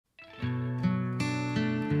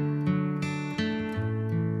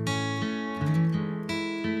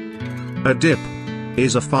A dip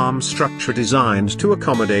is a farm structure designed to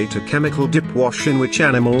accommodate a chemical dip wash in which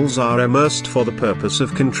animals are immersed for the purpose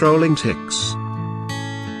of controlling ticks.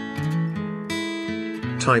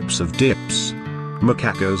 Types of dips.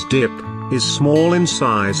 Macaco's dip is small in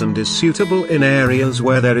size and is suitable in areas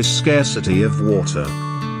where there is scarcity of water.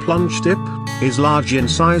 Plunge dip is large in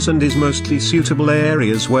size and is mostly suitable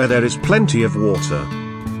areas where there is plenty of water.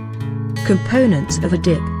 Components of a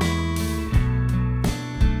dip.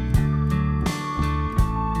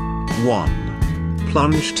 1.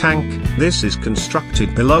 Plunge tank. This is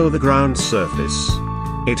constructed below the ground surface.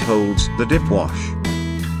 It holds the dip wash.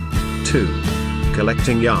 2.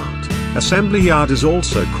 Collecting yard. Assembly yard is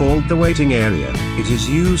also called the waiting area. It is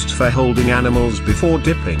used for holding animals before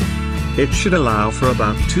dipping. It should allow for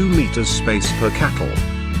about 2 meters space per cattle.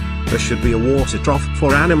 There should be a water trough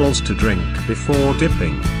for animals to drink before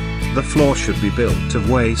dipping. The floor should be built of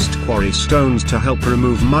waste quarry stones to help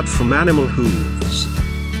remove mud from animal hooves.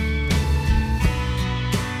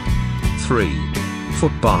 3.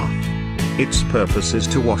 Foot bath. Its purpose is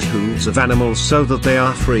to wash hooves of animals so that they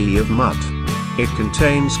are free of mud. It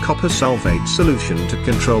contains copper sulfate solution to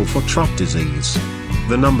control foot rot disease.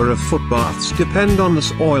 The number of foot baths depend on the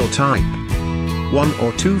soil type. 1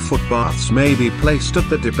 or 2 foot baths may be placed at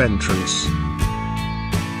the dip entrance.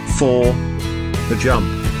 4. The jump.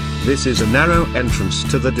 This is a narrow entrance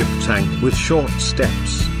to the dip tank with short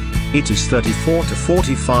steps. It is 34 to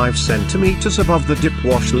 45 centimeters above the dip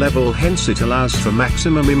wash level, hence it allows for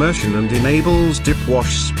maximum immersion and enables dip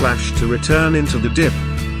wash splash to return into the dip.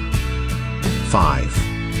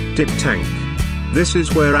 5. Dip tank. This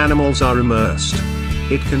is where animals are immersed.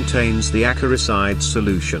 It contains the acaricide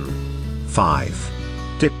solution. 5.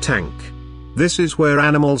 Dip tank. This is where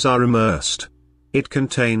animals are immersed. It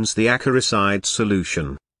contains the acaricide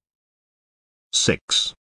solution.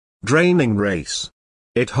 6. Draining race.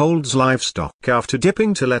 It holds livestock after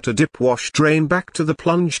dipping to let a dip wash drain back to the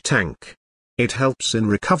plunge tank. It helps in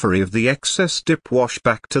recovery of the excess dip wash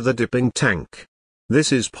back to the dipping tank.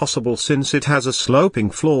 This is possible since it has a sloping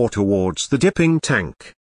floor towards the dipping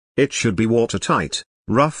tank. It should be watertight,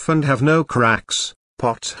 rough and have no cracks,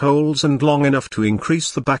 potholes and long enough to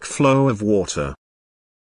increase the backflow of water.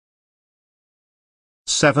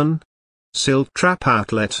 7. Silt trap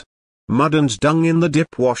outlet. Mud and dung in the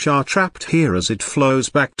dip wash are trapped here as it flows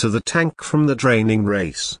back to the tank from the draining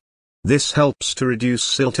race. This helps to reduce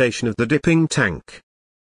siltation of the dipping tank.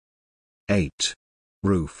 8.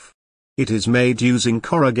 Roof. It is made using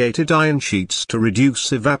corrugated iron sheets to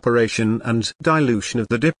reduce evaporation and dilution of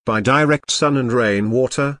the dip by direct sun and rain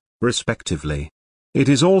water, respectively. It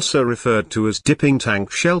is also referred to as dipping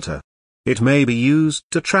tank shelter. It may be used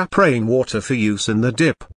to trap rainwater for use in the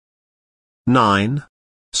dip. 9.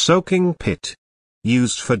 Soaking pit.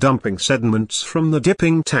 Used for dumping sediments from the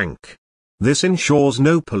dipping tank. This ensures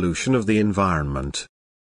no pollution of the environment.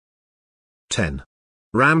 10.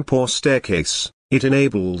 Ramp or staircase. It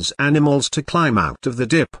enables animals to climb out of the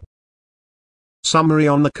dip. Summary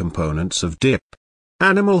on the components of dip.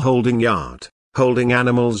 Animal holding yard, holding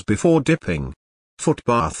animals before dipping. Foot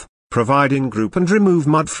bath, providing group and remove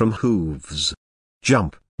mud from hooves.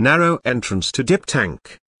 Jump, narrow entrance to dip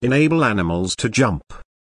tank, enable animals to jump.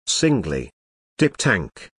 Singly. Dip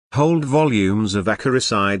tank, hold volumes of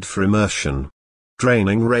acaricide for immersion.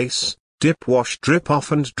 Draining race, dip wash drip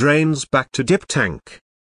off and drains back to dip tank.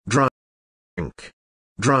 Dry tank.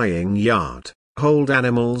 Drying yard, hold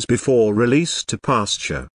animals before release to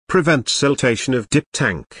pasture, prevent siltation of dip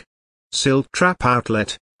tank. Silt trap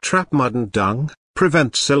outlet, trap mud and dung,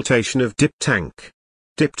 prevent siltation of dip tank.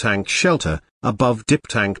 Dip tank shelter, above dip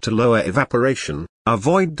tank to lower evaporation,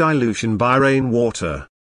 avoid dilution by rainwater.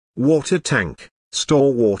 Water tank,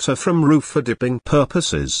 store water from roof for dipping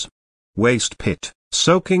purposes. Waste pit,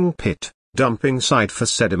 soaking pit, dumping site for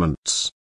sediments.